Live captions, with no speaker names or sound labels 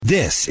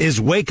This is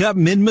Wake Up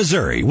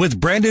Mid-Missouri with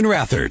Brandon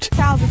Rathert. This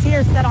house is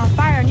here set on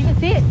fire, and you can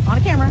see it on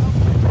a camera.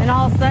 And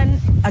all of a sudden,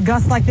 a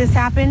gust like this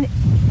happened,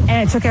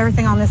 and it took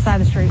everything on this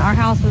side of the street. Our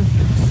house was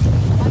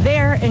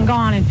there and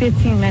gone in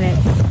 15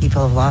 minutes.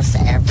 People have lost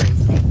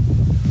everything.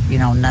 You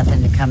know,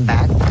 nothing to come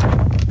back.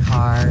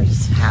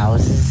 Cars,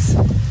 houses,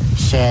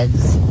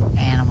 sheds,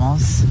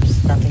 animals.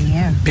 There's nothing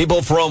here.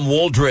 People from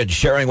Wooldridge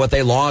sharing what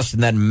they lost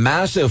in that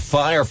massive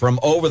fire from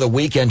over the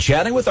weekend.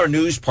 Chatting with our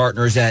news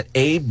partners at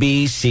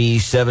ABC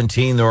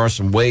 17. There are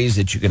some ways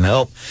that you can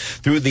help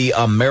through the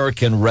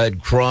American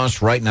Red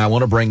Cross. Right now, I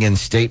want to bring in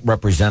State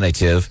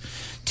Representative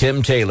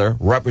Tim Taylor.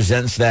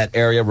 Represents that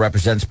area,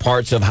 represents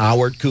parts of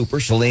Howard,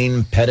 Cooper,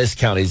 Saline, Pettis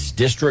counties,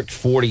 District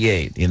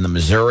 48 in the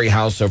Missouri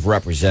House of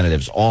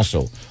Representatives.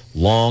 Also,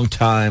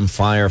 longtime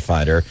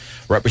firefighter.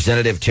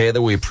 Representative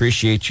Taylor, we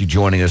appreciate you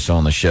joining us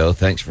on the show.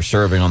 Thanks for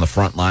serving on the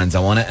front lines. I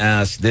want to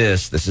ask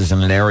this. This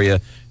isn't an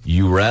area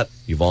you rep.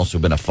 You've also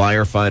been a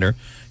firefighter.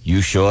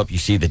 You show up, you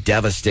see the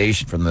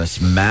devastation from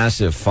this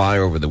massive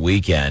fire over the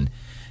weekend,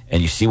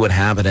 and you see what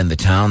happened in the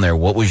town there.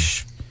 What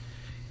was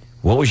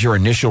your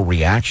initial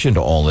reaction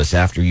to all this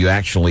after you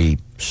actually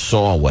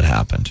saw what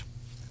happened?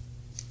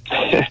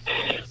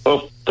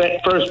 Well,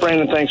 first,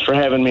 Brandon, thanks for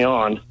having me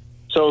on.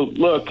 So,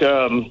 look,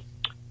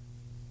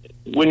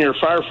 when you're a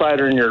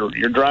firefighter and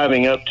you're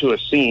driving up to a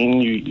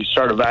scene, you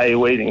start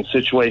evaluating the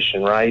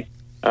situation, right?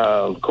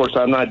 Of course,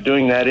 I'm not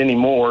doing that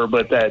anymore,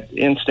 but that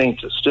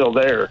instinct is still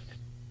there.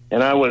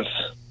 And I was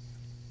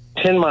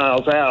 10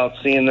 miles out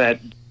seeing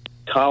that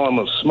column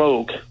of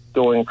smoke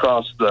going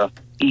across the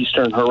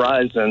eastern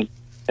horizon,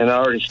 and I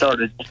already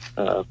started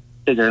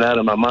figuring out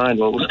in my mind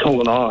what was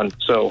going on.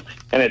 So,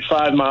 and at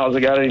 5 miles,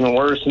 it got even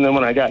worse. And then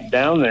when I got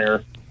down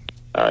there,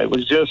 it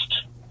was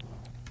just,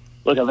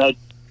 look, I've had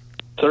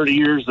 30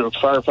 years of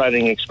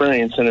firefighting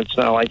experience, and it's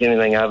not like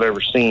anything I've ever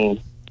seen.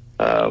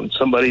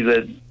 Somebody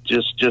that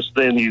just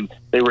then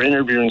they were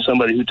interviewing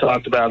somebody who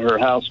talked about her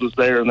house was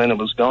there and then it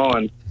was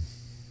gone.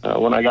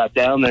 When I got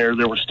down there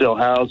were still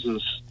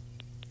houses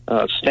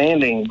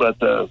standing, but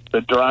the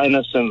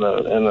dryness and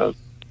the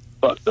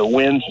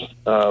wind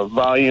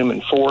volume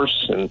and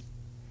force and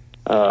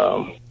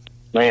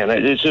man,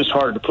 it's just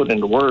hard to put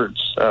into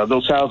words.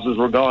 Those houses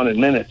were gone in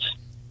minutes,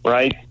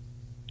 right?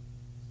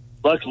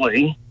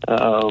 Luckily,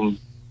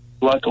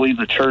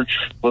 the church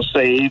was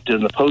saved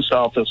and the post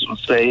office was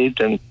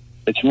saved and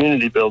the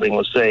community building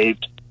was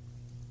saved.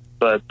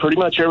 But pretty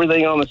much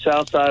everything on the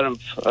south side of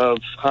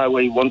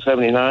Highway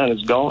 179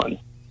 is gone.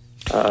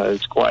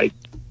 It's quite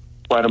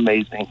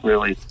amazing,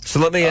 really. So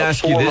let me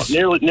ask you this.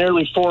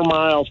 Nearly 4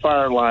 mile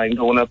fire line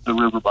going up the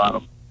river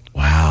bottom.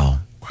 Wow.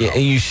 Yeah,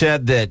 you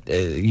said that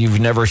you've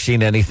never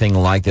seen anything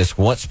like this.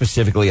 What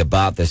specifically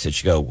about this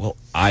that you go, well,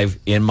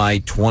 in my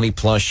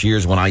 20-plus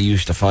years when I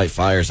used to fight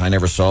fires, I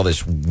never saw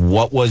this.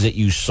 What was it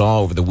you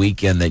saw over the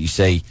weekend that you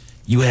say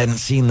you hadn't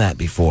seen that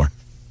before?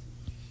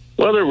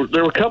 Well, there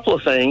were a couple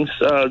of things.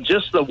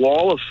 Just the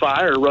wall of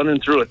fire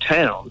running through a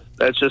town.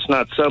 That's just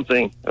not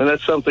something, and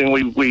that's something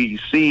we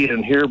see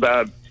and hear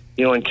about,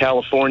 in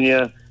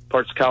California,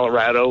 parts of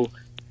Colorado,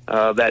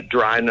 that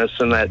dryness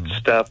and that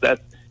stuff.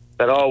 That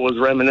all was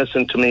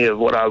reminiscent to me of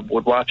what I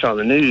would watch on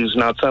the news,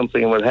 not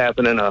something that would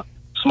happen in a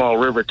small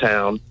river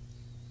town.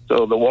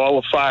 So the wall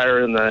of fire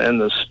and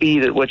the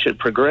speed at which it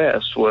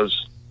progressed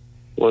was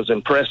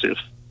impressive.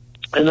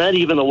 And that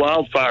even the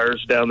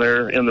wildfires down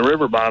there in the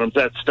river bottoms,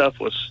 that stuff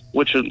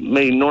which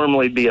may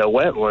normally be a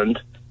wetland,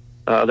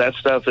 that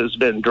stuff has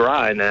been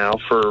dry now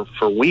for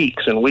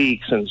weeks and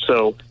weeks. And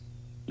so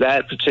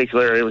that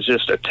particular area was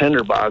just a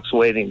tinderbox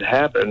waiting to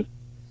happen.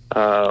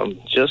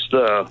 Just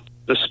the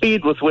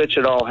speed with which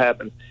it all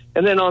happened.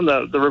 And then on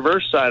the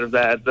reverse side of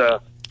that,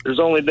 there's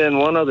only been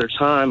one other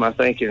time, I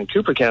think, in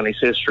Cooper County's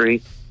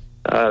history,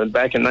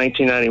 back in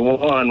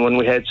 1991, when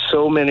we had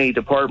so many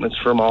departments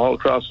from all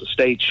across the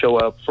state show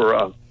up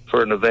for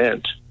an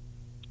event.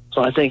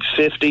 So I think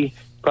 50,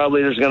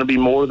 probably there's going to be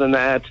more than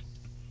that,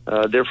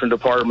 different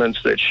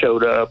departments that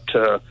showed up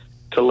to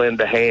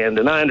lend a hand.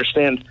 And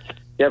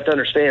you have to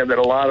understand that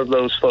a lot of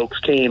those folks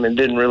came and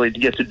didn't really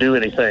get to do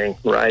anything,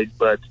 right?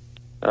 But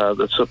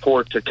the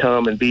support to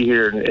come and be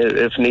here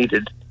if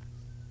needed.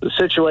 The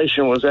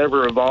situation was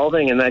ever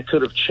evolving, and that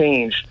could have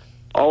changed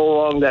all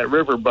along that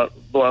river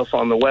bluff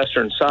on the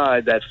western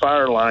side. That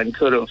fire line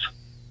could have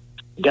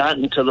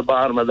gotten to the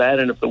bottom of that,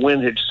 and if the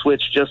wind had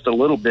switched just a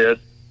little bit,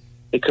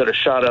 it could have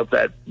shot up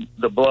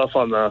the bluff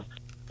on the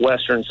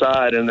western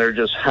side, and there are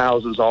just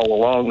houses all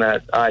along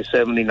that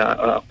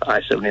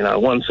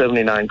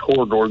I-179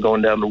 corridor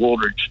going down to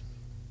Wooldridge.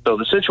 So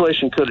the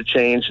situation could have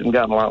changed and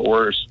gotten a lot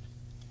worse.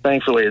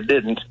 Thankfully, it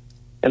didn't.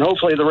 And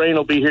hopefully the rain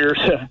will be here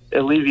to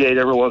alleviate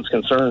everyone's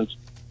concerns.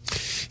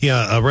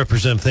 Yeah,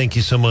 Representative, thank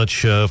you so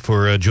much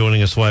for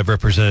joining us live.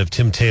 Representative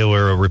Tim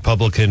Taylor, a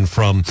Republican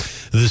from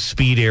the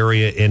Speed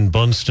area in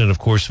Bunston. Of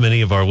course,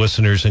 many of our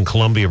listeners in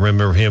Columbia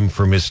remember him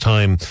from his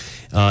time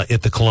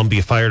at the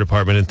Columbia Fire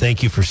Department. And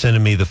thank you for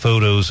sending me the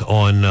photos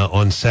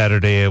on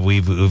Saturday.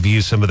 We've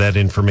used some of that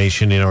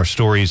information in our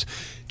stories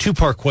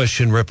Two-part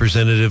question,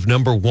 Representative.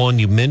 Number one,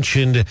 you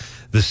mentioned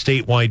the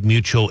statewide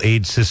mutual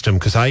aid system,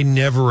 because I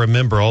never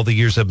remember, all the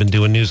years I've been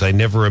doing news, I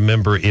never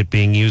remember it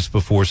being used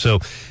before. So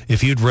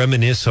if you'd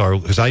reminisce,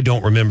 because I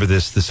don't remember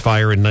this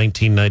fire in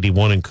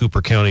 1991 in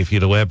Cooper County, if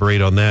you'd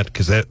elaborate on that,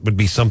 because that would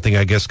be something,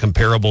 I guess,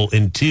 comparable.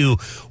 And two,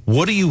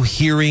 what are you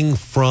hearing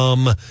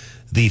from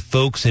the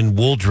folks in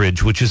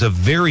Wooldridge, which is a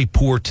very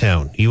poor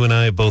town? You and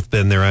I have both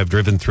been there. I've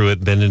driven through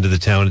it, been into the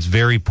town. It's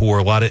very poor.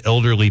 A lot of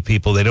elderly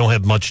people. They don't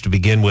have much to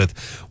begin with.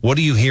 What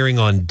are you hearing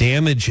on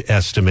damage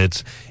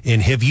estimates?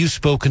 And have you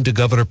spoken to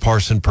Governor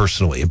Parson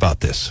personally about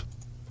this?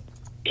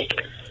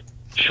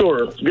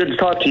 Sure. Good to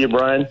talk to you,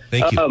 Brian.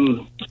 Thank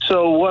you.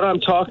 So what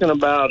I'm talking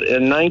about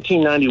in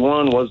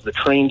 1991 was the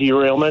train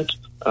derailment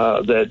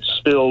that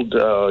spilled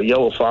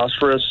yellow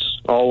phosphorus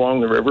all along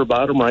the river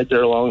bottom, right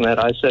there along that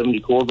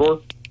I-70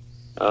 corridor.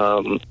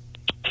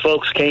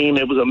 Folks came.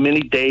 It was a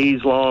many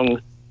days long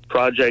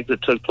project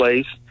that took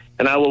place.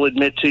 And I will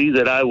admit to you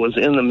that I was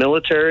in the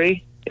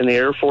military, in the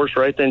Air Force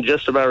right then,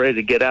 just about ready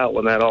to get out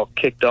when that all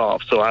kicked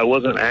off. So I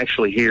wasn't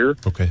actually here.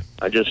 Okay.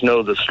 I just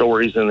know the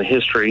stories and the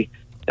history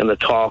and the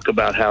talk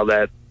about how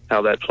that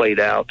played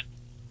out.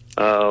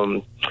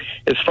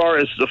 As far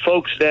as the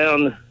folks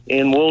down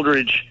in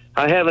Wooldridge,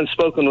 I haven't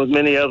spoken with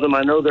many of them.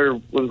 I know there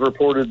was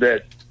reported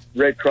that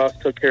Red Cross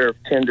took care of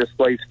 10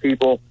 displaced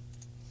people.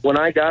 When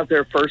I got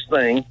there first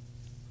thing,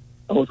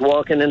 I was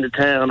walking into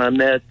town. I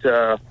met,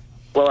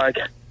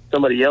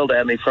 somebody yelled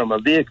at me from a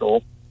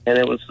vehicle, and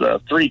it was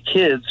 3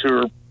 kids,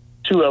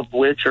 two of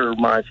which are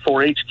my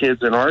 4-H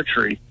kids in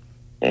archery,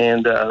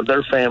 and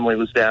their family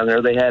was down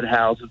there. They had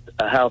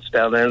a house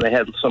down there, and they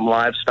had some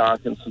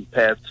livestock and some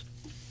pets.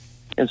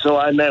 And so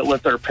I met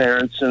with their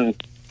parents, and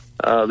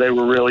they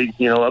were really,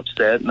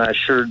 upset, and I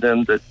assured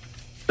them that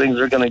things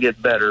are going to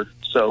get better.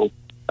 So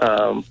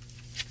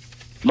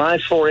my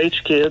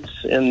 4-H kids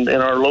in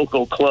our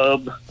local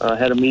club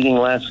had a meeting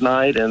last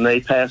night, and they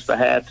passed the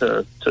hat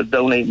to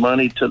donate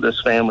money to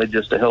this family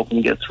just to help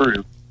them get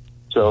through.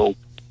 So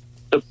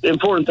the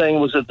important thing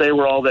was that they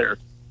were all there.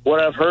 What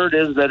I've heard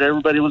is that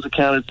everybody was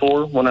accounted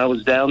for. When I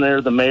was down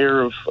there, the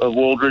mayor of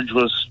Wooldridge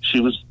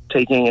was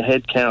taking a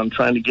head count,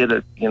 trying to get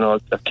a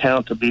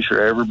count to be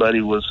sure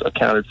everybody was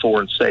accounted for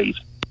and safe.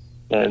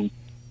 And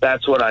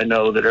that's what I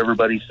know, that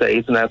everybody's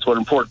safe, and that's what's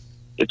important.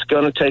 It's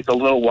going to take a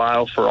little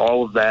while for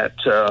all of that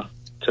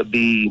to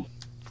be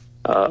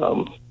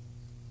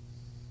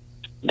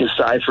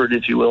deciphered,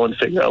 if you will, and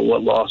figure out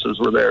what losses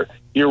were there.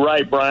 You're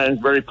right,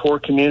 Brian. Very poor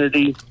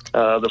community.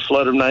 The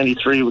flood of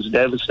 '93 was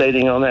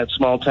devastating on that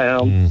small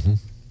town. Mm-hmm.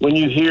 When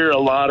you hear a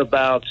lot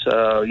about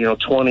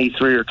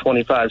 23 or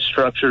 25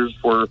 structures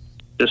were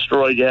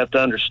destroyed, you have to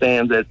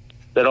understand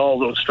that all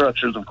those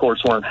structures, of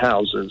course, weren't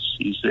houses.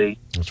 You see,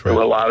 that's right. There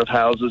were a lot of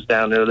houses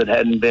down there that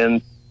hadn't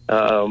been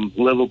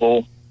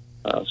livable.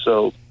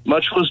 So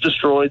much was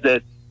destroyed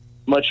that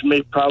much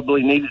may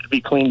probably needed to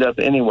be cleaned up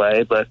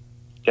anyway, but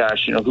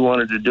gosh, who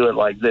wanted to do it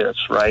like this,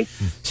 right?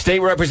 State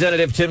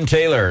Representative Tim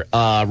Taylor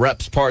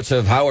reps parts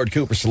of Howard,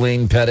 Cooper,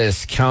 Saline,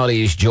 Pettis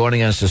counties,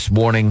 joining us this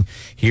morning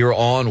here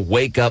on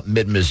Wake Up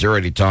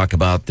Mid-Missouri to talk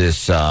about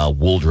this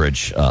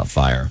Wooldridge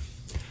fire.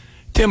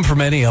 Tim, for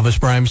many of us,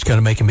 Brian's kind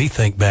of making me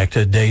think back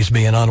to days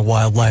being on a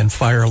wildland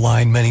fire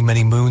line many,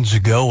 many moons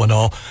ago and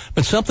all.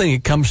 But something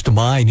that comes to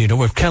mind,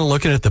 we're kind of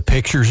looking at the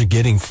pictures and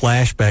getting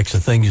flashbacks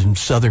of things in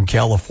Southern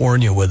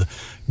California with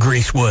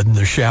Greasewood and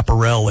the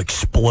Chaparral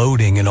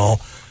exploding and all.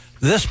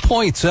 This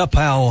points up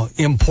how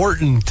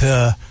important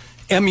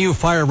MU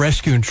Fire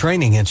Rescue and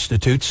Training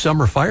Institute's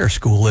Summer Fire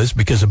School is,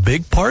 because a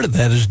big part of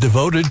that is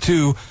devoted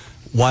to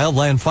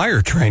wildland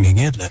fire training,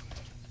 isn't it?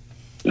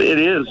 It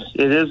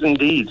is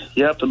indeed.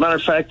 Yep. As a matter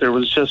of fact, there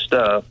was just,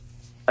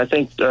 I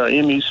think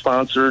MU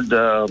sponsored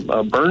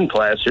a burn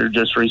class here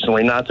just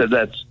recently. Not that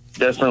that's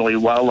definitely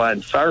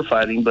wildland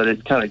firefighting, but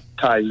it kind of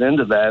ties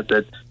into that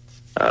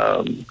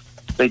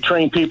they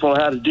train people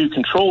how to do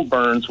controlled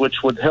burns,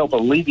 which would help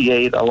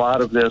alleviate a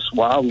lot of this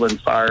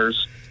wildland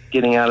fires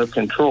getting out of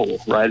control,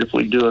 right, if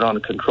we do it on a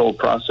controlled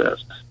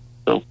process.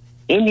 So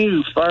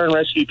MU Fire and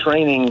Rescue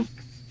Training,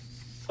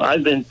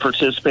 I've been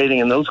participating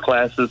in those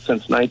classes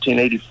since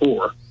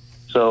 1984.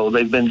 So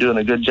they've been doing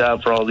a good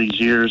job for all these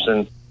years.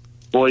 And,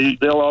 boy,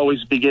 they'll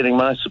always be getting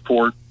my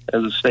support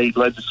as a state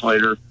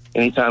legislator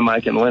anytime I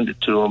can lend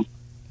it to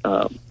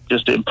them.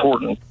 Just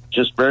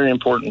very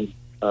important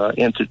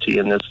entity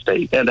in this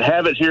state. And to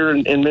have it here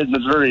in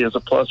mid-Missouri is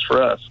a plus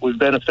for us. We've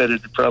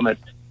benefited from it.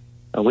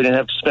 We didn't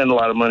have to spend a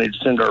lot of money to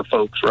send our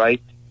folks,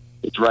 right?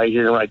 It's right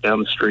here, right down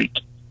the street.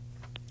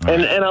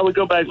 And I would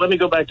let me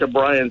go back to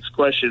Brian's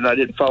question. I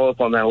didn't follow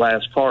up on that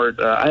last part.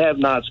 I have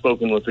not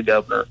spoken with the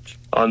governor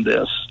on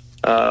this.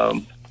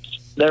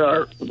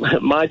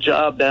 My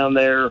job down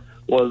there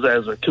was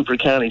as a Cooper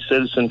County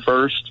citizen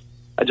first.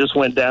 I just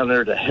went down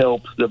there to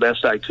help the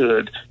best I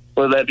could,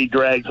 whether that be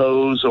drag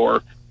hose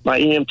or my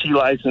EMT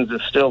license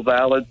is still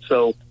valid.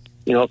 So,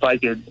 if I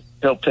could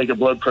help take a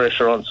blood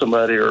pressure on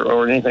somebody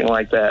or anything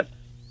like that.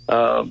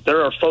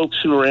 There are folks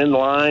who are in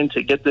line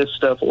to get this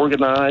stuff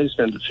organized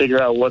and to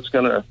figure out what's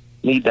going to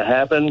need to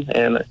happen.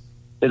 And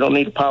They don't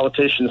need a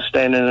politician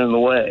standing in the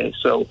way.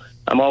 So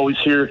I'm always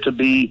here to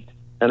be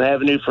an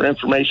avenue for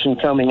information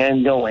coming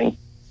and going.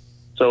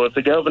 So if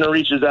the governor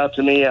reaches out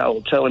to me, I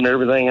will tell him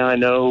everything I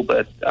know,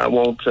 but I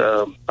won't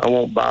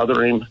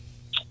bother him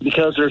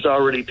because there's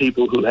already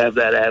people who have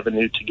that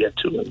avenue to get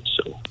to him.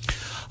 So.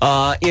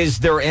 Is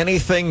there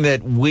anything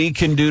that we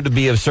can do to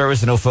be of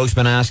service? I know folks have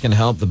been asking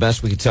help. The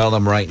best we can tell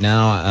them right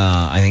now,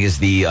 I think, is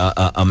the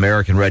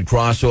American Red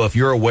Cross. So if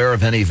you're aware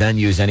of any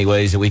venues, any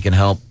ways that we can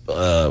help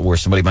where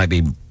somebody might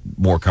be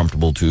more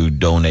comfortable to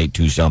donate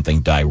to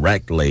something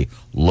directly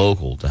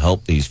local to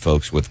help these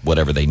folks with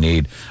whatever they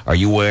need. Are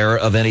you aware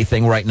of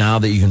anything right now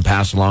that you can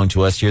pass along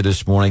to us here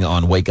this morning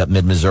on Wake Up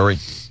Mid-Missouri?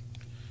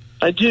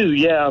 I do,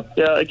 yeah.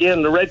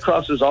 Again, the Red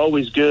Cross is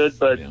always good,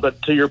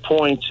 but to your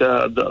point,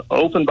 the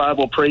Open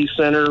Bible Praise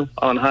Center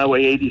on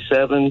Highway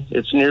 87,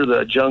 it's near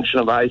the junction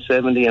of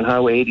I-70 and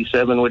Highway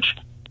 87, which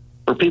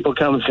for people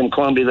coming from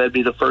Columbia, that'd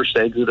be the first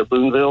exit of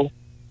Boonville.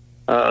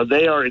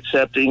 They are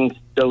accepting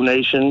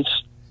donations,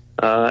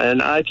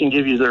 and I can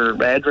give you their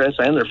address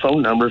and their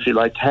phone number if you'd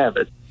like to have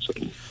it. So,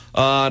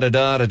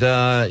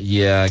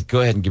 Yeah, go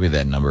ahead and give me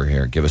that number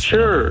here. Give us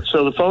sure.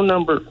 So the phone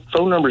number is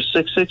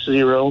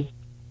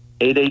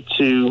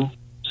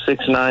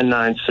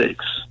 660-882-6996.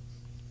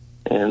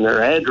 And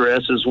their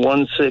address is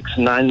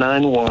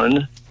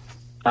 16991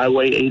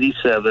 Highway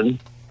 87,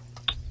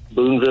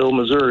 Boonville,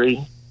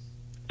 Missouri,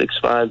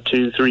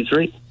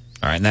 65233.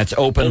 All right, and that's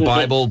Open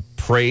Bible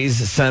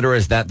Praise Center.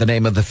 Is that the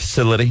name of the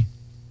facility?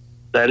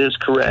 That is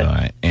correct. All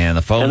right, and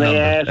the phone number,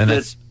 and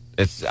it's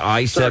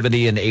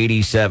I-70 and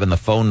 87. The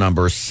phone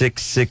number is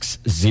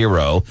 660.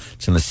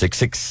 It's in the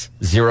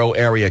 660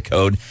 area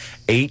code,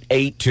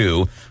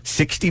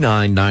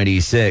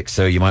 882-6996.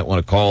 So you might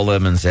want to call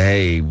them and say,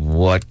 hey,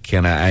 what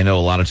can I know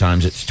a lot of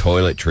times it's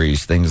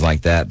toiletries, things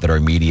like that are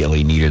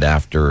immediately needed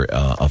after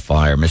a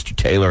fire. Mr.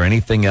 Taylor,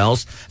 anything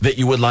else that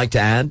you would like to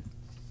add?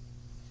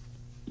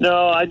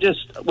 No,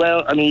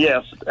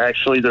 yes,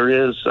 actually there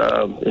is.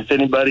 If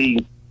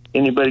anybody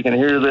can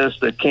hear this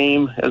that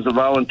came as a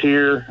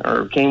volunteer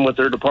or came with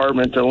their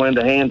department to lend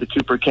a hand to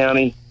Cooper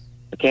County,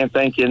 I can't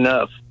thank you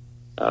enough.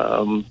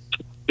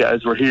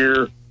 Guys were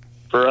here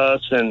for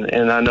us,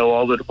 and I know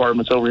all the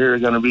departments over here are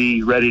going to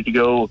be ready to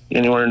go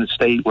anywhere in the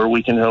state where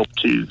we can help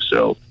too.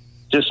 So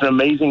just an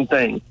amazing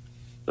thing.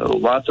 So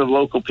lots of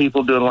local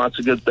people doing lots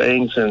of good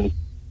things, and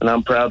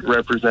I'm proud to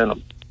represent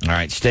them. All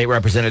right, State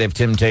Representative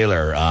Tim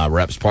Taylor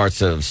reps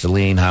parts of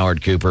Saline,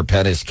 Howard, Cooper,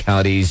 Pettis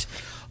counties.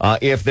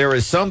 If there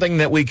is something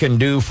that we can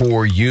do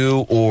for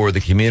you or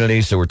the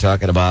community, so we're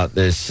talking about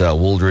this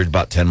Wooldridge,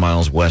 about 10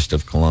 miles west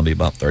of Columbia,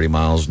 about 30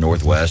 miles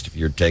northwest. If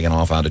you're taking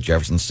off out of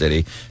Jefferson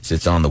City,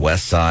 sits on the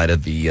west side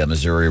of the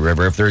Missouri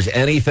River. If there's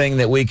anything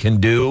that we can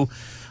do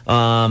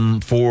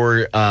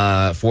for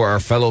our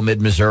fellow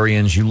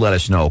Mid-Missourians, you let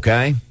us know,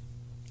 okay?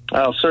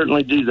 I'll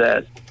certainly do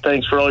that.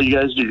 Thanks for all you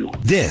guys do.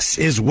 This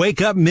is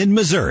Wake Up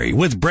Mid-Missouri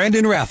with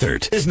Brandon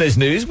Rathert. Business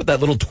news with that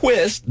little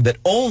twist that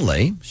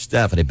only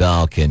Stephanie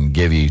Bell can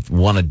give you.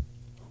 Want to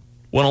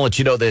let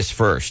you know this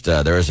first.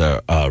 There's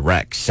a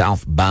wreck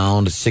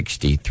southbound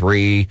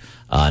 63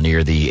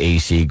 near the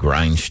AC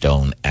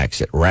Grindstone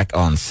exit. Wreck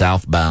on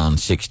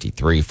southbound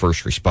 63.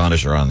 First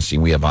responders are on the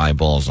scene. We have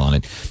eyeballs on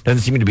it.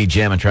 Doesn't seem to be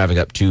jamming traffic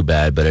up too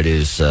bad, but it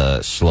is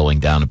slowing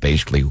down,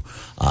 basically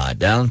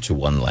down to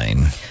one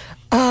lane.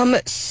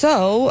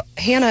 So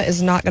Hannah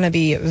is not going to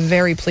be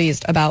very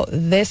pleased about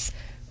this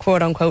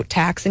quote unquote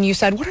tax. And you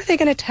said, what are they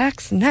going to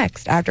tax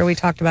next after we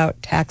talked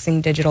about taxing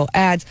digital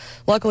ads?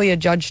 Luckily, a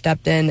judge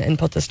stepped in and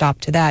put the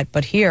stop to that.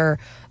 But here,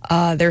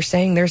 they're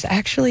saying there's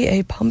actually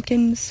a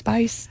pumpkin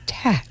spice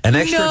tax. An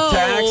extra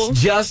tax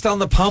just on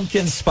the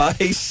pumpkin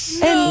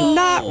spice? And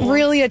not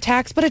really a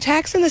tax, but a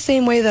tax in the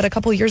same way that a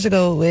couple years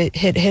ago it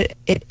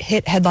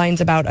hit headlines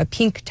about a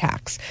pink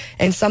tax,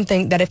 and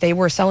something that if they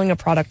were selling a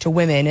product to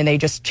women and they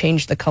just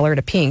changed the color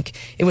to pink,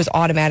 it was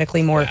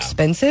automatically more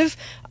expensive.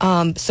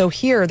 So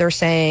here they're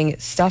saying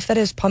stuff that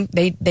is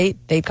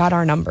they've got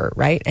our number,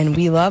 right? And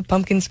we love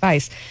pumpkin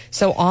spice.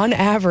 So on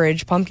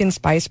average, pumpkin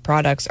spice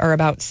products are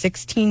about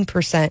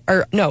 16%,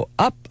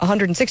 up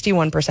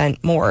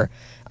 161% more.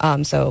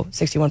 So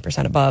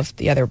 61% above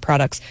the other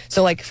products.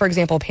 So like, for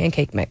example,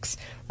 pancake mix,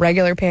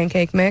 regular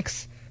pancake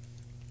mix,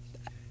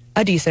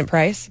 a decent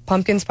price.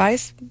 Pumpkin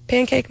spice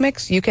pancake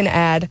mix, you can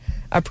add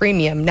a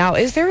premium. Now,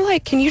 is there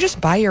can you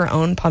just buy your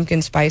own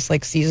pumpkin spice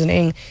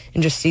seasoning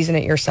and just season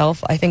it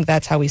yourself? I think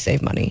that's how we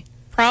save money.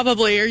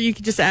 Probably, or you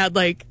could just add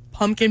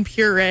pumpkin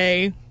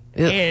puree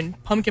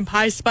and pumpkin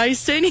pie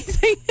spice to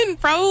anything and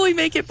probably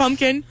make it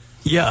pumpkin.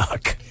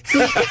 Yuck.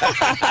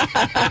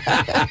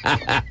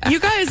 You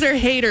guys are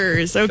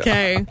haters,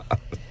 okay?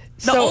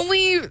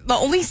 The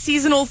only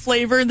seasonal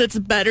flavor that's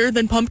better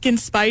than pumpkin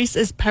spice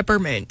is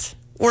peppermint.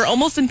 We're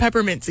almost in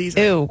peppermint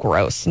season. Ew,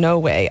 gross. No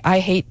way. I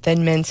hate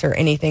Thin Mints or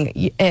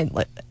anything. And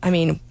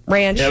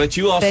ranch. Yeah, but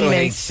you also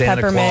hate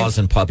Santa Claus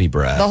and puppy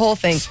bread. The whole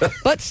thing.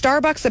 But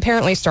Starbucks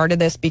apparently started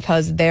this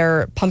because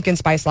their pumpkin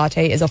spice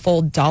latte is a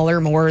full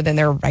 $1 more than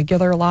their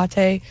regular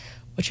latte,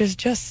 which is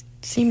just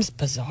seems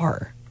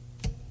bizarre.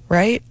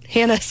 right?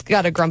 Hannah's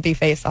got a grumpy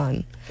face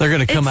on. They're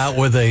going to come out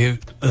with a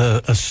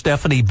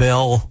Stephanie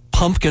Bell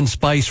pumpkin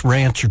spice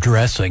ranch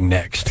dressing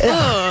next.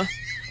 Ugh.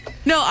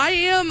 No, I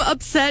am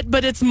upset,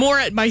 but it's more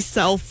at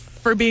myself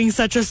for being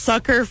such a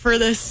sucker for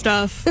this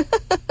stuff.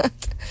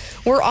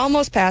 We're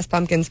almost past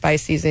pumpkin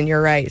spice season,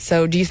 you're right.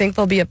 So do you think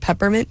there'll be a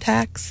peppermint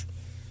tax?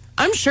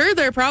 I'm sure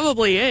there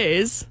probably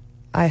is.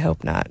 I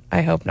hope not.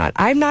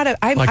 I'm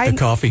the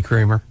coffee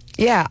creamer.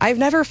 Yeah, I've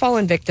never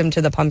fallen victim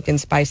to the pumpkin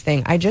spice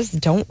thing. I just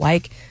don't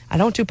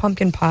do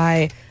pumpkin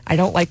pie. I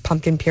don't like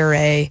pumpkin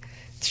puree.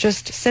 It's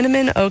just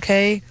cinnamon,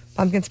 okay.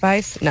 Pumpkin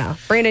spice? No.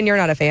 Brandon, you're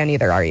not a fan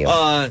either, are you?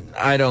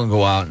 I don't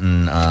go out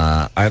and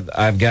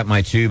I've got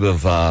my tube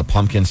of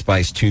pumpkin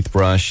spice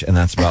toothbrush, and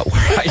that's about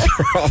where I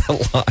draw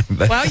the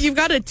line. Wow, you've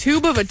got a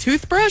tube of a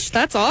toothbrush?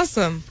 That's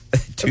awesome.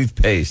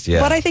 Toothpaste,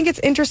 yeah. But I think it's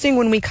interesting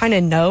when we kind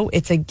of know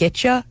it's a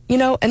getcha,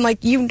 and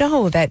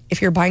that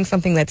if you're buying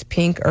something that's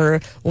pink or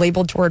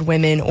labeled toward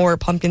women or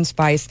pumpkin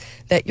spice,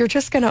 that you're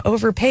just going to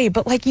overpay.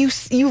 But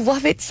you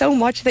love it so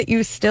much that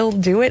you still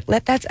do it.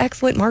 That's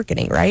excellent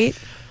marketing, right?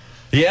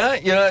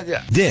 Yeah.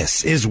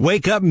 This is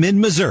Wake Up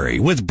Mid-Missouri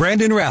with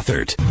Brandon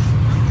Rathert.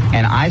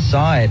 And I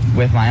saw it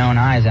with my own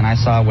eyes, and I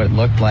saw what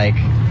looked like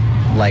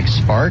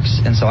sparks,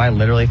 and so I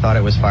literally thought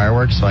it was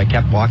fireworks, so I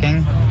kept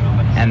walking.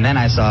 And then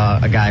I saw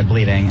a guy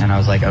bleeding, and I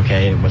was like,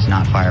 okay, it was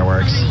not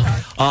fireworks.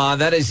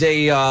 That is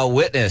a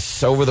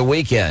witness over the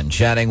weekend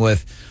chatting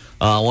with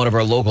one of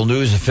our local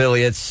news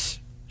affiliates.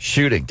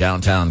 Shooting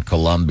downtown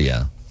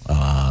Columbia.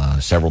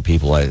 Several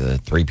people,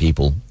 3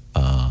 people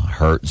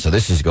hurt. So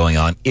this is going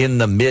on in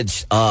the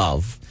midst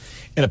of,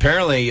 and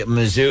apparently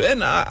Mizzou,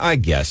 and I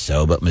guess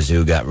so, but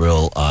Mizzou got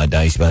real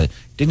dicey about it.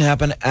 Didn't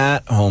happen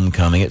at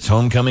homecoming. It's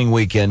homecoming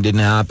weekend. Didn't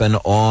happen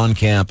on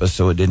campus,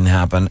 so it didn't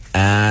happen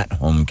at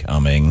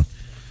homecoming.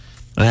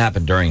 It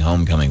happened during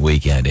homecoming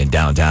weekend in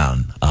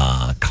downtown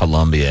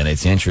Columbia, and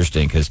it's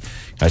interesting because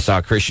I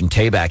saw Christian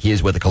Tabak. He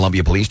is with the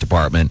Columbia Police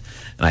Department,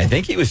 and I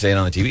think he was saying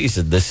on the TV, he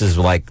said, this is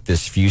like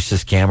this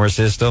Fusus camera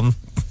system.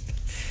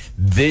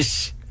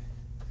 This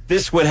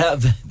would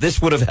have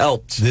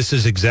helped. This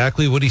is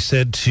exactly what he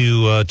said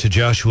to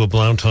Joshua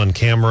Blount on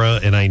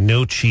camera, and I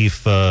know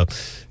Chief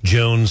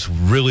Jones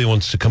really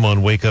wants to come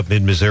on Wake Up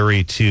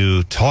Mid-Missouri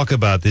to talk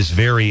about this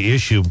very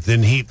issue.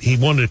 Then he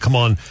wanted to come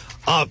on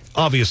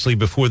obviously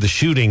before the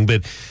shooting,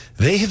 but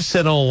they have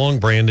said all along,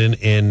 Brandon,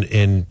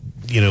 and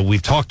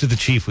we've talked to the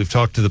chief, we've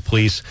talked to the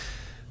police.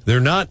 They're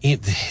not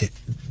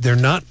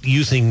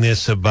using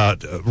this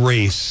about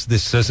race.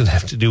 This doesn't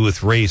have to do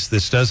with race.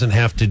 This doesn't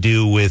have to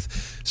do with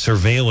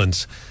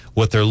surveillance.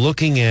 What they're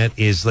looking at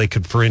is they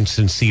could, for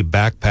instance, see a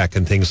backpack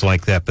and things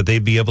like that, but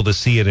they'd be able to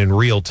see it in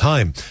real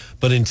time.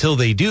 But until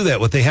they do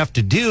that, what they have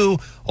to do,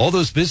 all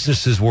those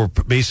businesses were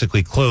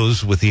basically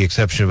closed with the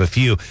exception of a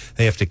few.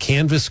 They have to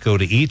canvass, go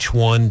to each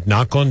one,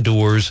 knock on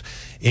doors,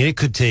 and it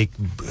could take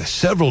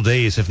several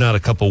days, if not a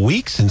couple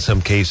weeks in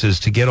some cases,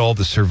 to get all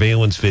the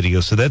surveillance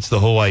video. So that's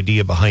the whole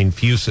idea behind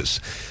Fusus.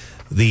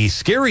 The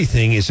scary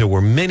thing is there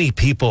were many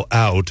people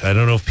out. I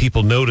don't know if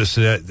people noticed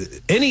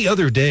that. Any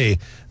other day,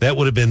 that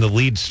would have been the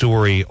lead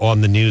story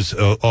on the news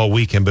all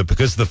weekend. But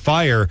because of the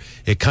fire,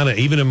 it kind of,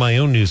 even in my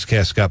own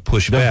newscast, got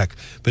pushed back.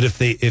 But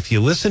if you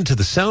listen to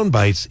the sound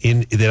bites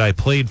that I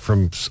played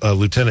from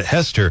Lieutenant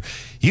Hester,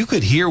 you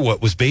could hear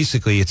what was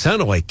basically, it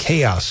sounded like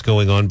chaos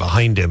going on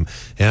behind him.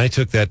 And I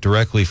took that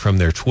directly from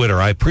their Twitter.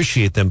 I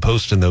appreciate them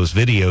posting those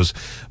videos,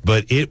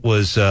 but it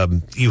was,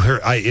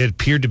 it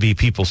appeared to be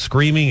people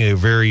screaming,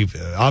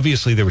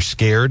 obviously they were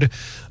scared.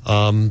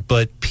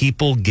 But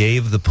people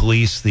gave the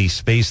police the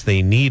space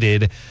they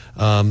needed.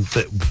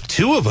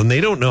 2 of them,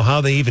 they don't know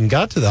how they even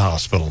got to the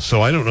hospital.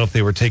 So I don't know if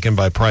they were taken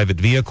by private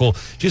vehicle.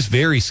 Just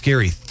very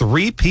scary.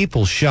 3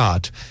 people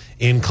shot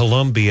in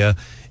Columbia,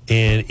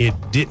 and it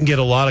didn't get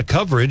a lot of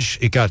coverage.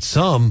 It got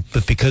some,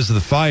 but because of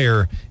the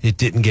fire, it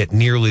didn't get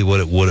nearly what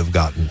it would have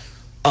gotten.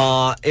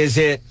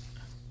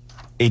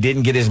 It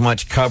didn't get as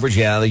much coverage.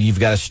 Yeah, you've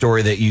got a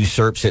story that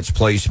usurps its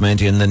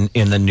placement in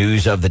the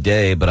news of the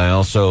day. But I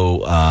also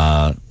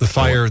the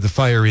fire is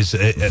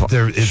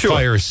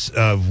fire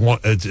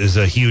is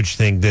a huge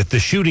thing. That the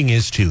shooting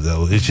is too,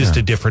 though. It's just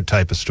a different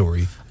type of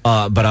story.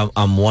 But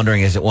I'm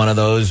wondering, is it one of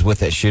those with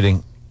that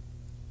shooting?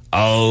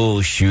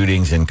 Oh,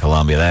 shootings in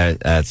Columbia.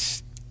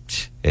 That's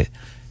it.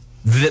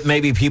 That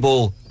maybe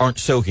people aren't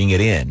soaking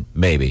it in.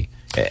 Maybe.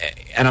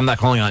 And I'm not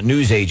calling out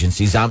news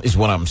agencies. Is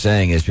what I'm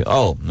saying is,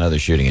 another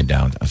shooting in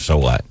downtown. So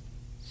what?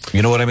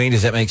 You know what I mean?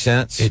 Does that make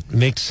sense? It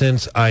makes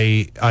sense.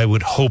 I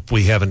would hope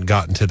we haven't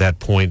gotten to that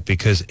point,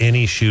 because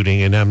any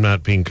shooting, and I'm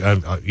not being,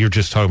 you're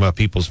just talking about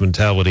people's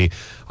mentality.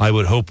 I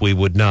would hope we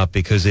would not,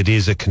 because it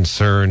is a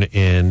concern.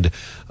 And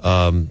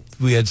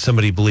we had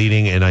somebody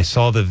bleeding, and I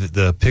saw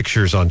the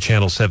pictures on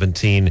Channel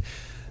 17.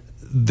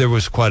 There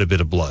was quite a bit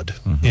of blood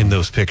in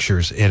those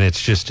pictures, and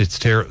it's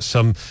terrible.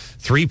 Some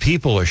 3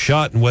 people are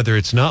shot, and whether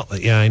it's not,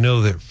 I know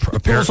that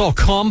apparently it's all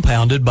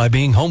compounded by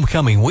being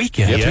homecoming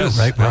weekend, too,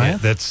 right, Brian?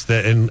 That's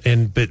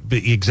but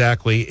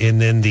exactly. And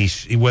then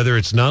whether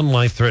it's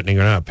non-life threatening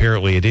or not,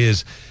 apparently it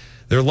is.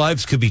 their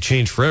lives could be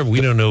changed forever.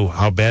 We don't know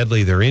how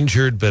badly they're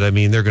injured, but I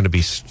mean, they're going to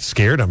be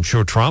scared, I'm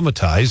sure,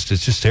 traumatized.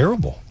 It's just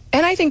terrible.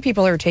 And I think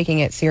people are taking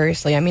it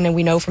seriously. I mean,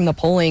 we know from the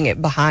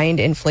polling, behind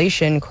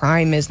inflation,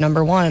 crime is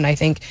number one. And I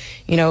think,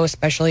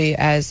 especially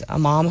as a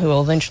mom who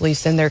will eventually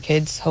send their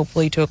kids,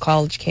 hopefully, to a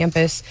college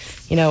campus,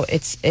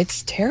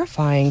 it's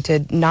terrifying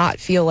to not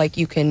feel like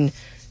you can,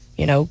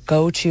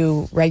 go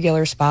to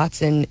regular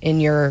spots in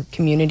your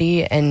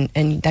community and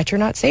that you're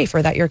not safe,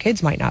 or that your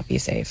kids might not be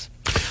safe.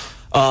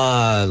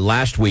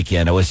 Last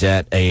weekend, I was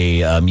at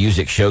a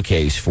music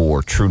showcase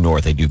for True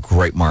North. They do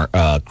great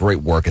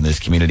work in this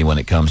community when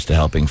it comes to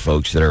helping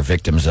folks that are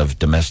victims of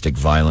domestic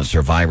violence,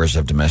 survivors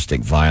of domestic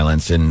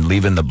violence, and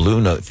leaving the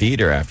Blue Note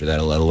Theater after that,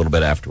 a little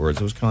bit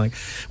afterwards. It was kind of like,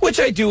 which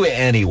I do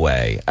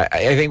anyway.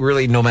 I think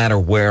really no matter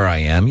where I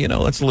am,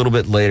 it's a little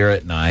bit later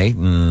at night,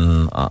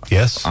 and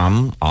yes,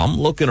 I'm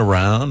looking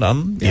around.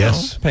 I'm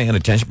paying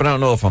attention, but I don't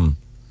know if I'm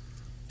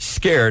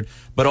scared.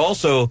 But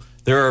also,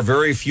 there are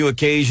very few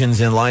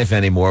occasions in life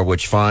anymore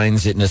which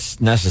finds it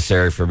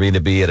necessary for me to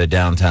be at a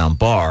downtown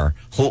bar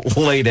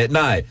late at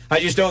night.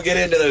 I just don't get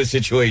into those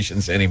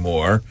situations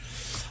anymore.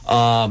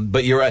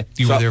 But you're right.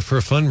 You were there for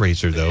a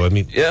fundraiser, though. I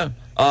mean, yeah.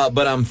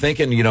 But I'm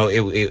thinking,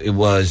 it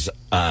was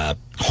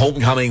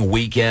homecoming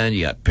weekend.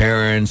 You got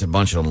parents, a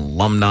bunch of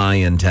alumni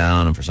in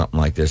town, and for something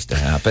like this to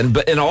happen.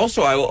 And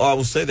also, I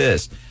will say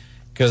this,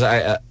 because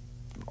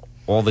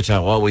all the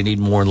time, we need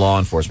more law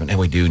enforcement, and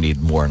we do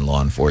need more in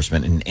law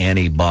enforcement. And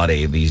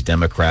anybody, these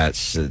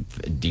Democrats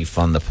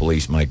defund the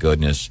police, my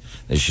goodness,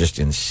 it's just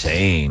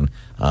insane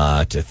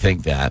to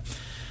think that.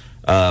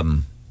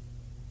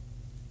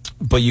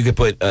 But you could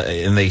put,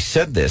 and they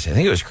said this, I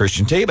think it was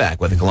Christian Tabak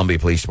with the Columbia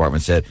Police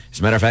Department said, as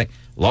a matter of fact,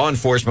 law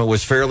enforcement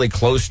was fairly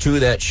close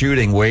to that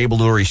shooting. We're able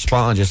to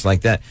respond just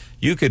like that.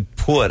 You could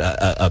put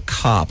a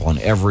cop on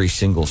every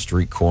single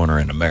street corner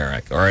in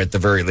America, or at the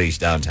very least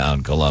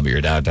downtown Columbia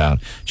or downtown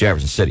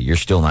Jefferson City. You're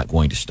still not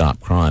going to stop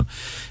crime.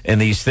 And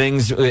these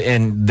things,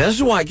 and this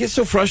is why I get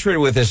so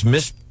frustrated with this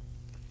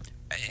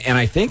and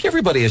I think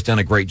everybody has done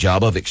a great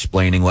job of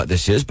explaining what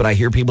this is, but I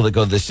hear people that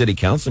go to the city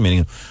council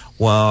meeting,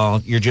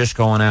 well, you're just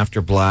going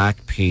after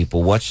black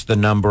people. What's the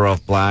number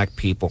of black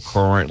people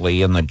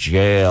currently in the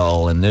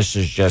jail? And this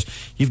is just,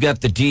 you've got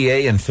the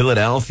DA in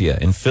Philadelphia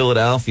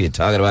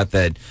talking about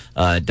that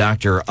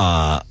Dr.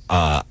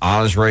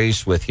 Oz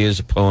race with his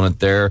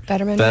opponent there,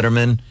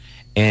 Fetterman.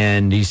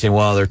 And he's saying,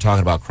 well, they're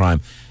talking about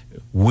crime.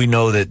 We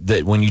know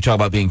that when you talk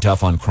about being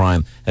tough on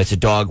crime, that's a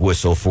dog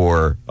whistle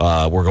for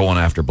we're going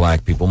after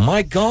black people.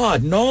 My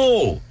God,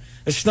 no.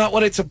 It's not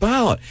what it's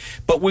about.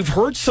 But we've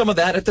heard some of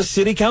that at the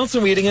city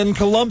council meeting in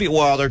Columbia.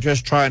 Well, they're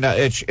just trying to,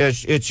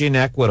 it's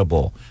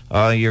inequitable.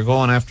 You're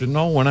going after,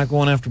 no, we're not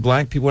going after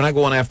black people. We're not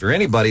going after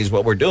anybody.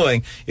 What we're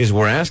doing is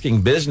we're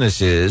asking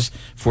businesses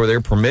for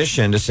their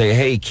permission to say,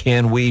 hey,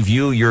 can we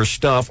view your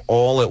stuff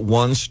all at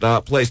one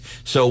stop place?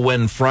 So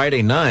when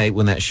Friday night,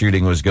 when that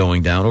shooting was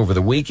going down over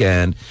the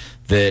weekend,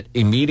 that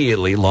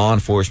immediately law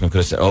enforcement could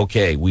have said,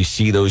 okay, we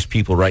see those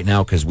people right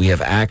now because we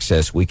have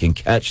access. We can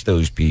catch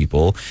those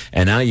people.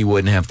 And now you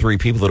wouldn't have 3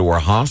 people that were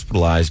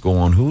hospitalized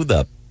going, who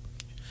the...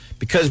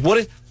 Because what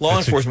is law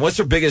enforcement, what's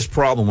their biggest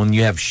problem when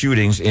you have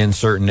shootings in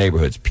certain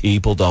neighborhoods?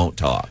 People don't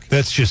talk.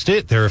 That's just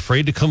it. They're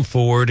afraid to come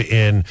forward,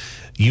 and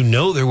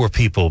there were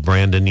people,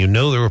 Brandon,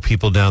 there were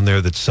people down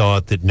there that saw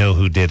it, that know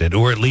who did it,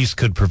 or at least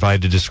could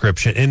provide a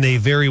description, and they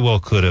very well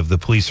could have. The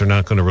police are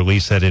not going to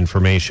release that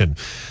information.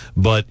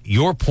 But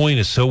your point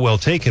is so well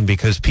taken,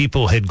 because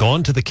people had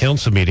gone to the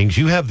council meetings.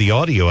 You have the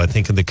audio, I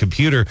think, in the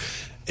computer,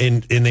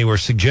 and they were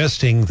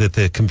suggesting that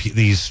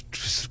these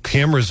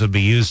cameras would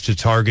be used to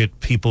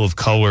target people of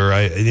color.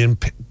 In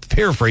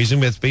paraphrasing,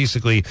 that's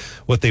basically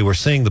what they were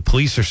saying. The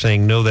police are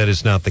saying, no, that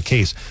is not the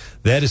case.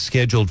 That is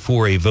scheduled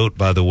for a vote,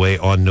 by the way,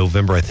 on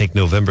November the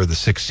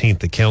 16th,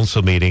 the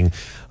council meeting.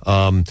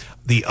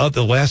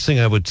 The last thing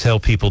I would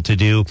tell people to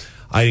do,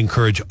 I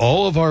encourage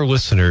all of our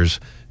listeners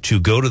to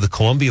go to the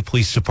Columbia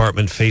Police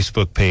Department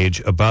Facebook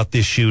page about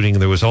this shooting.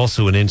 There was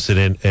also an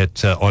incident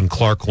on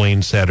Clark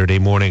Lane Saturday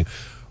morning.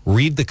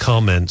 Read the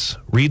comments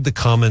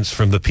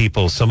from the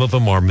people. Some of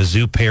them are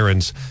Mizzou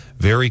parents,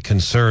 very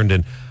concerned,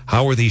 and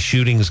how are these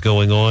shootings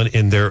going on?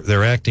 And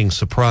they're acting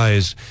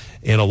surprised.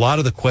 And a lot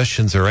of the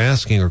questions they're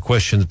asking are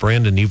questions,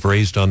 Brandon, you've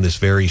raised on this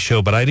very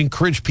show. But I'd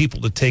encourage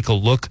people to take a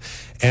look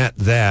at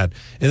that.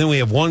 And then we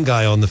have one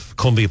guy on the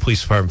Columbia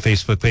Police Department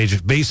Facebook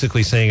page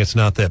basically saying it's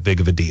not that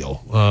big of a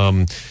deal.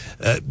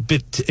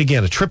 But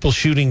again, a triple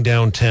shooting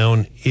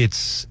downtown,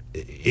 it's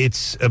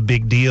a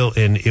big deal,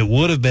 and it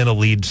would have been a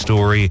lead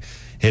story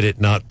had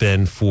it not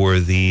been for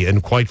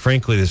and quite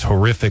frankly, this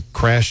horrific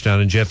crash down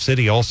in Jeff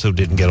City also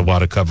didn't get a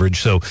lot of coverage.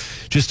 So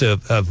just a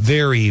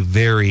very,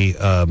 very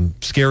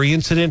scary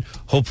incident.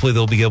 Hopefully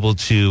they'll be able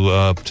to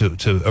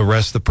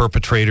arrest the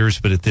perpetrators.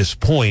 But at this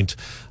point,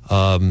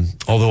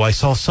 Although I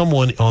saw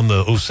someone on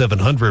the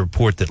 0700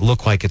 report that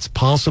looked like it's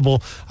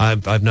possible.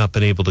 I've not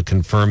been able to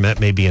confirm. That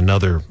may be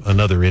another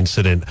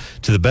incident.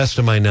 To the best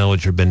of my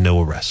knowledge, there have been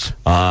no arrests.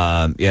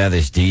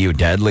 This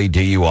deadly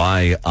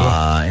DUI.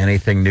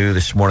 Anything new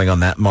this morning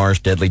on that, Marsh?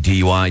 Deadly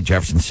DUI,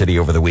 Jefferson City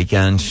over the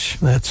weekend?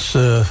 That's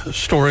a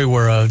story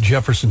where a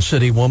Jefferson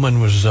City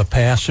woman was a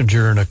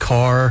passenger in a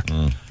car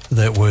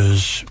that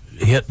was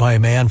hit by a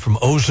man from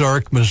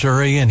Ozark,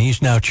 Missouri, and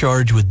he's now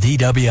charged with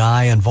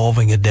DWI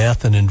involving a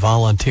death and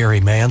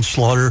involuntary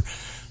manslaughter.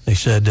 They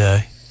said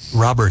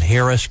Robert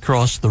Harris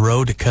crossed the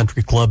road at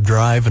Country Club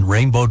Drive and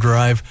Rainbow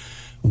Drive,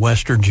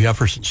 western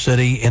Jefferson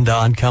City, into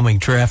oncoming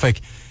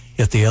traffic,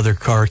 hit the other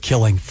car,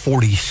 killing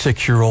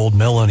 46-year-old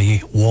Melanie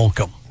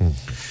Wolcomb.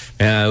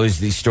 Yeah, it was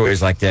these stories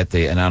like that.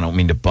 And I don't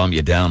mean to bum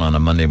you down on a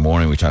Monday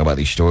morning. We talk about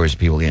these stories of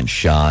people getting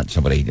shot,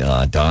 somebody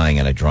dying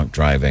in a drunk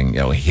driving,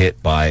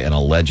 hit by an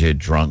alleged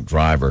drunk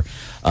driver.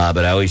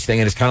 But I always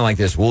think it's kind of like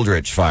this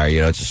Wooldridge fire.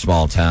 It's a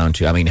small town,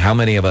 too. I mean, how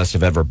many of us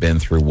have ever been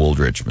through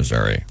Wooldridge,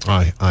 Missouri?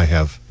 I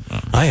have.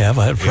 I have.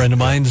 I had a friend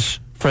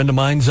of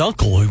mine's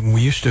uncle who we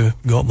used to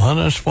go up and hunt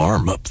on his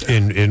farm up there.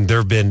 And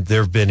there've been.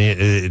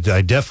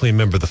 I definitely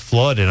remember the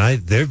flood, and I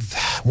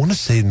want to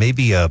say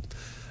maybe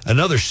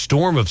another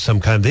storm of some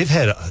kind. They've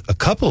had a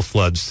couple of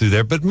floods through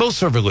there, but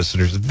most of our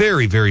listeners are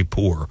very, very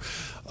poor.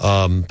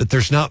 But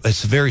there's not.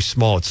 It's very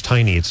small. It's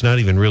tiny. It's not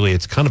even really.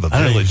 It's kind of a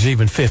village. I don't think there's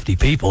even 50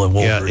 people in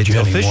Woolbridge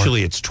anymore.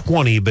 Officially it's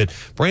 20, but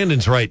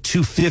Brandon's right,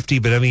 250.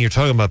 But I mean, you're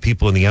talking about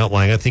people in the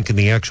outlying. I think in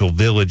the actual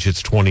village,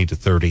 it's 20 to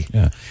 30.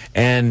 Yeah,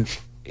 and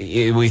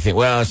we think,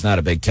 well, it's not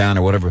a big town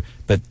or whatever.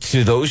 But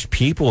to those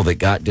people that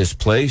got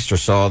displaced or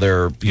saw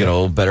their,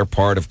 better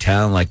part of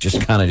town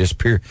just kind of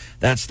disappear,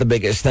 that's the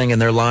biggest thing in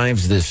their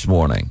lives this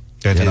morning.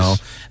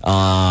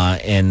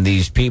 And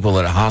these people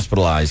that are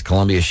hospitalized,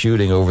 Columbia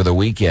shooting over the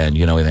weekend,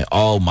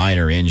 all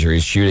minor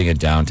injuries, shooting in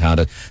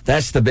downtown.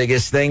 That's the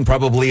biggest thing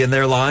probably in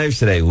their lives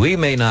today. We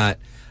may not,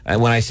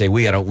 when I say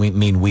we, I don't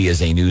mean we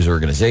as a news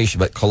organization,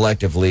 but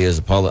collectively as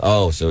a public,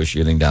 so a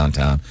shooting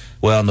downtown.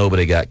 Well,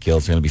 nobody got killed,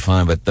 it's going to be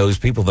fine. But those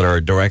people that are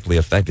directly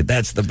affected,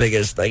 that's the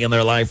biggest thing in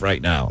their life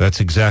right now.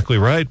 That's exactly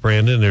right,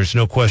 Brandon. There's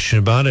no question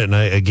about it. And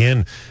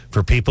again,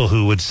 for people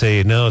who would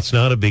say, no, it's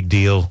not a big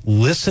deal,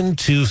 listen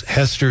to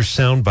Hester's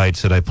sound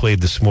bites that I played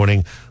this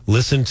morning.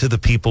 Listen to the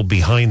people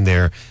behind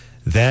there.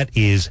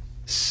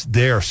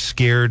 They're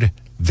scared,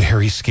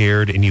 very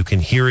scared, and you can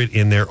hear it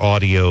in their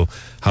audio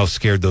how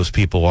scared those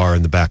people are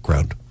in the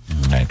background.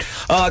 All right.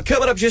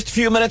 Coming up just a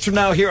few minutes from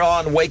now here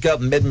on Wake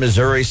Up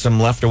Mid-Missouri,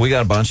 we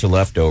got a bunch of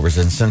leftovers.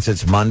 And since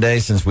it's Monday,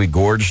 since we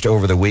gorged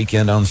over the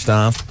weekend on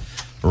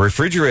stuff, the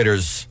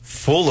refrigerator's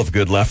full of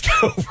good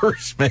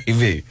leftovers,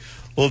 maybe.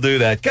 We'll do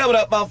that. Coming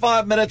up about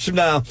 5 minutes from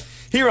now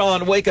here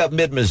on Wake Up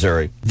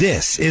Mid-Missouri.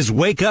 This is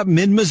Wake Up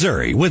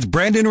Mid-Missouri with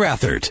Brandon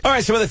Rathert. All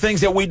right, some of the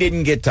things that we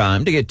didn't get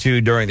time to get to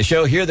during the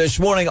show here this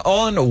morning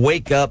on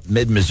Wake Up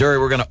Mid-Missouri.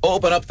 We're going to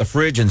open up the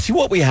fridge and see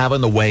what we have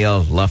in the way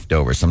of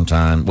leftovers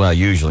sometime. Well,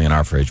 usually in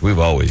our fridge, we've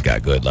always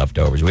got good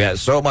leftovers. We have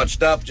so much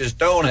stuff, just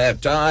don't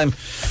have time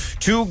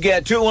to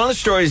get to. One of the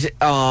stories,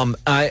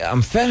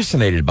 I'm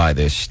fascinated by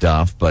this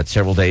stuff, but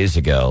several days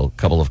ago, a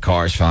couple of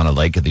cars found a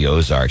lake of the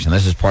Ozarks, and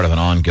this is part of an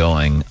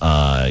ongoing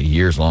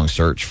years-long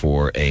search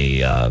for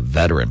a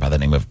veteran by the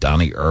name of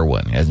Donnie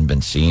Irwin. He hasn't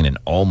been seen in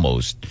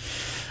almost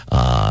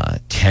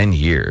 10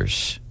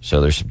 years. So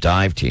there's some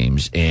dive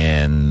teams,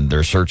 and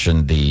they're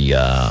searching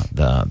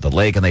the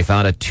lake, and they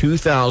found a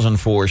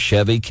 2004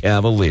 Chevy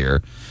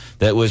Cavalier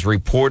that was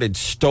reported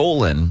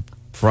stolen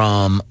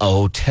from a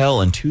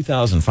hotel in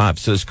 2005.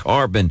 So this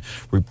car had been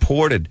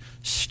reported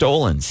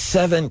stolen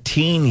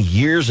 17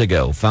 years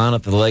ago, found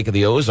at the Lake of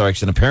the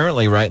Ozarks, and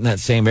apparently right in that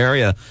same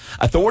area,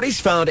 authorities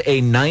found a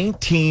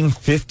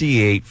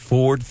 1958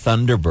 Ford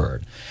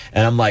Thunderbird.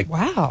 And I'm like,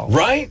 wow.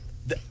 Right?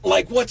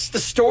 What's the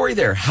story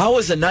there? How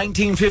is a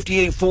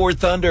 1958 Ford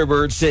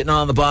Thunderbird sitting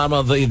on the bottom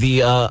of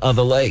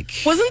the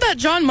lake? Wasn't that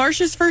John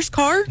Marsh's first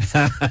car?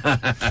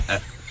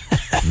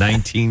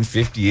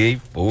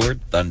 1958 Ford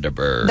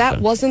Thunderbird.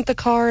 That wasn't the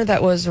car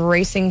that was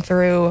racing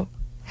through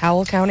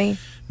Howell County?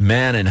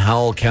 Man, in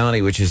Howell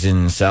County, which is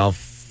in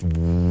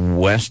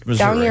southwest Missouri.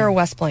 Down near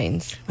West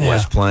Plains.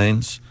 West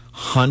Plains.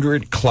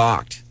 100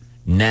 clocked,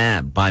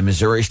 nabbed by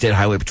Missouri State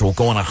Highway Patrol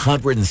going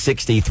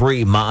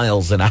 163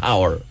 miles an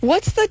hour.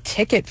 What's the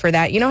ticket for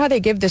that? You know how they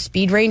give the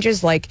speed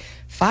ranges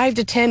 5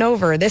 to 10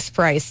 over this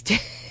price?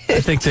 I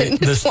think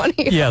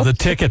the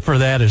ticket for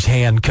that is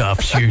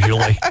handcuffs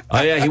usually.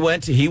 Oh yeah, he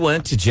went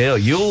to jail.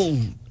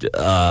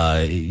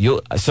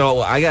 So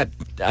I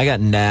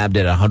got nabbed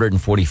at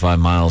 145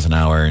 miles an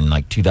hour in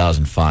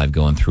 2005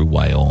 going through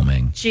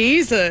Wyoming.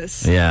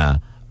 Jesus. Yeah.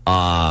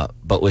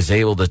 But was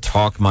able to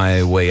talk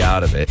my way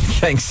out of it.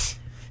 Thanks.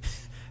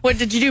 What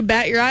did you do?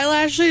 Bat your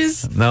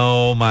eyelashes?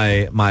 No,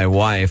 my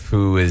wife,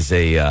 who is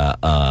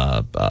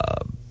not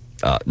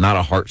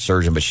a heart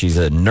surgeon, but she's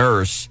a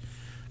nurse,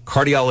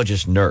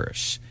 cardiologist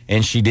nurse,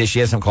 and she has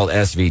something called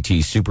SVT,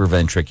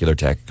 supraventricular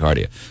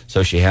tachycardia.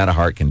 So she had a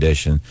heart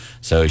condition.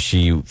 So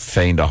she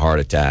feigned a heart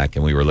attack,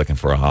 and we were looking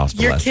for a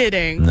hospital. You're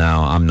kidding.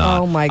 No, I'm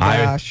not. Oh my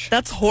gosh.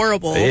 That's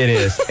horrible. It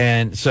is.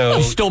 And so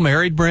You still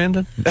married,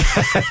 Brandon?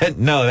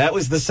 no, that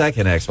was the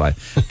second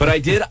ex-wife. But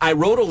I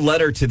wrote a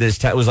letter to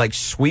this. It was like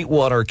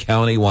Sweetwater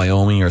County,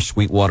 Wyoming, or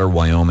Sweetwater,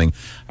 Wyoming.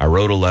 I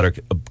wrote a letter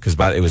because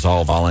it was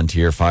all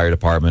volunteer fire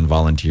department,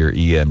 volunteer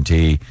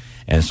EMT.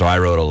 And so I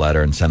wrote a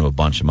letter and sent them a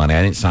bunch of money.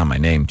 I didn't sign my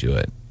name to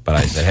it, but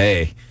I said,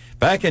 hey,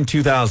 back in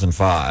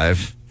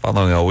 2005,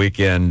 following a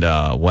weekend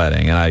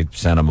wedding, and I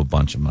sent them a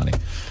bunch of money.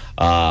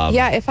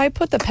 Yeah, if I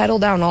put the pedal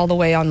down all the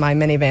way on my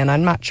minivan,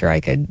 I'm not sure I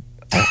could.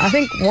 I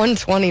think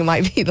 120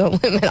 might be the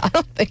limit. I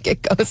don't think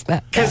it goes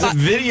that fast. Because a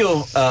video,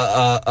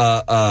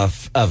 a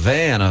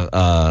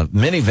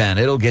minivan,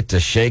 it'll get to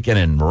shaking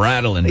and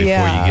rattling before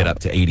you get up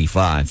to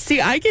 85. See,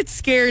 I get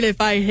scared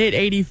if I hit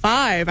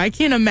 85. I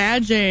can't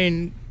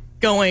imagine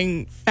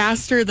going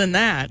faster than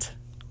that.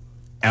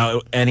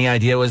 Any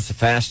idea what's the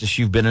fastest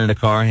you've been in a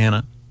car,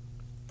 Hannah?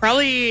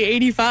 Probably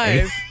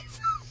 85.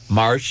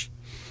 Marsh?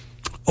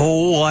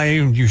 Oh, I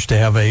used to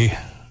have a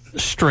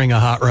string of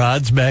hot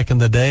rods back in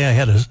the day. I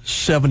had a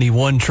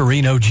 71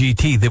 Torino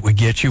GT that would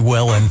get you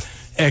well in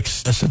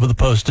excess of the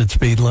posted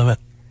speed limit.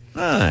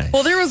 Nice.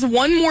 Well, there was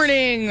one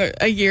morning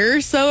a year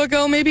or so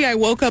ago, maybe I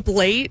woke up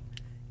late,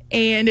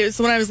 and it was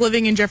when I was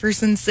living in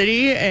Jefferson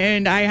City,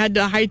 and I had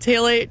to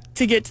hightail it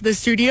to get to the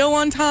studio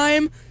on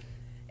time.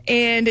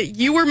 And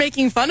you were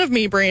making fun of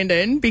me,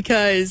 Brandon,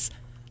 because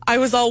I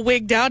was all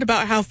wigged out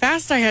about how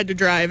fast I had to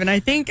drive. And I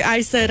think I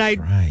said I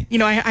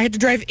had to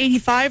drive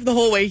 85 the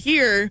whole way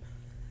here.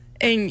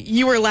 And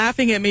you were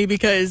laughing at me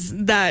because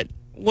that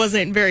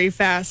wasn't very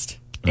fast,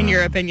 in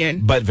your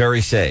opinion. But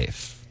very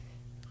safe.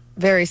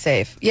 Very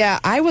safe. Yeah,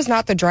 I was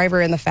not the driver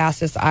in the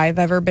fastest I've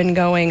ever been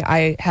going.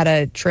 I had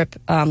a trip,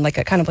 like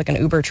an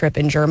Uber trip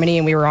in Germany,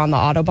 and we were on the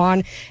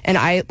Autobahn. And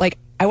I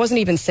wasn't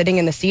even sitting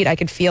in the seat. I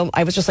could feel,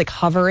 I was just like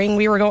hovering.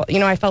 We were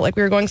going, I felt like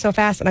we were going so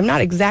fast. And I'm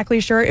not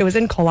exactly sure. It was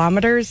in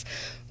kilometers,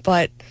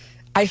 but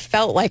I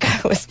felt like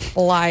I was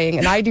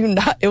flying. And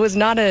it was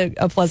not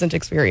a pleasant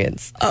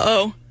experience.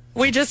 Uh-oh.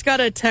 We just got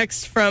a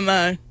text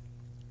from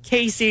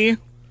Casey. It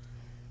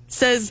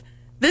says,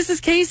 "This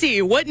is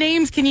Casey. What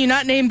names can you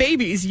not name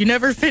babies? You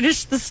never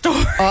finished the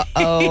story."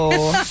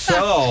 Uh-oh.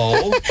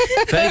 So,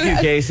 thank you,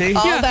 Casey.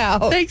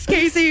 Thanks,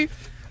 Casey.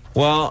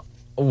 Well,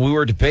 we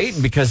were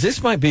debating because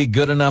this might be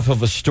good enough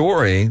of a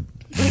story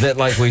that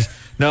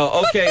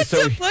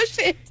so Push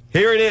it.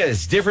 here it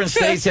is. Different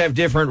states have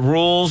different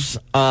rules.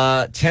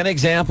 10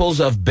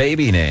 examples of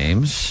baby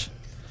names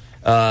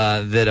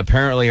that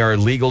apparently are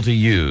legal to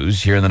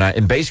use here in the night.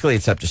 And basically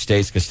it's up to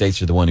states because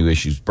states are the one who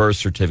issues birth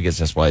certificates.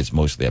 That's why it's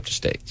mostly up to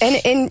states.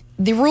 And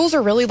the rules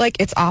are really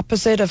it's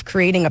opposite of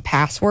creating a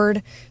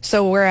password.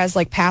 So whereas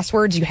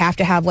passwords, you have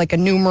to have a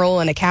numeral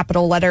and a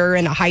capital letter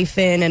and a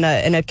hyphen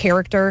and a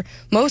character.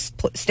 Most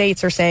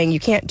states are saying you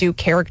can't do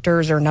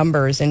characters or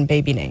numbers in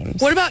baby names.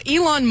 What about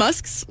Elon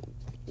Musk's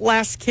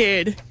last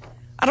kid?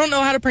 I don't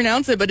know how to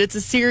pronounce it, but it's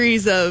a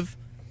series of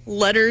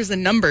letters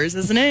and numbers,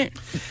 isn't it?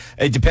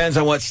 It depends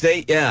on what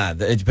state. Yeah,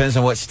 it depends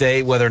on what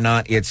state, whether or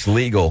not it's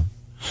legal.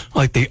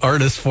 Like the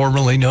artist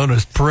formerly known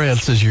as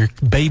Prince is your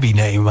baby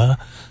name, huh?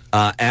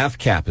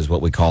 AFCAP is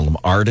what we call them,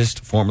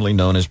 artist formerly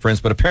known as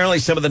Prince. But apparently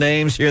some of the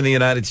names here in the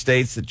United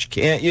States that you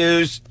can't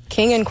use.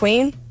 King and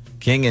Queen?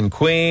 King and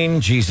Queen,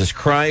 Jesus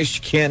Christ,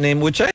 you can't name, which I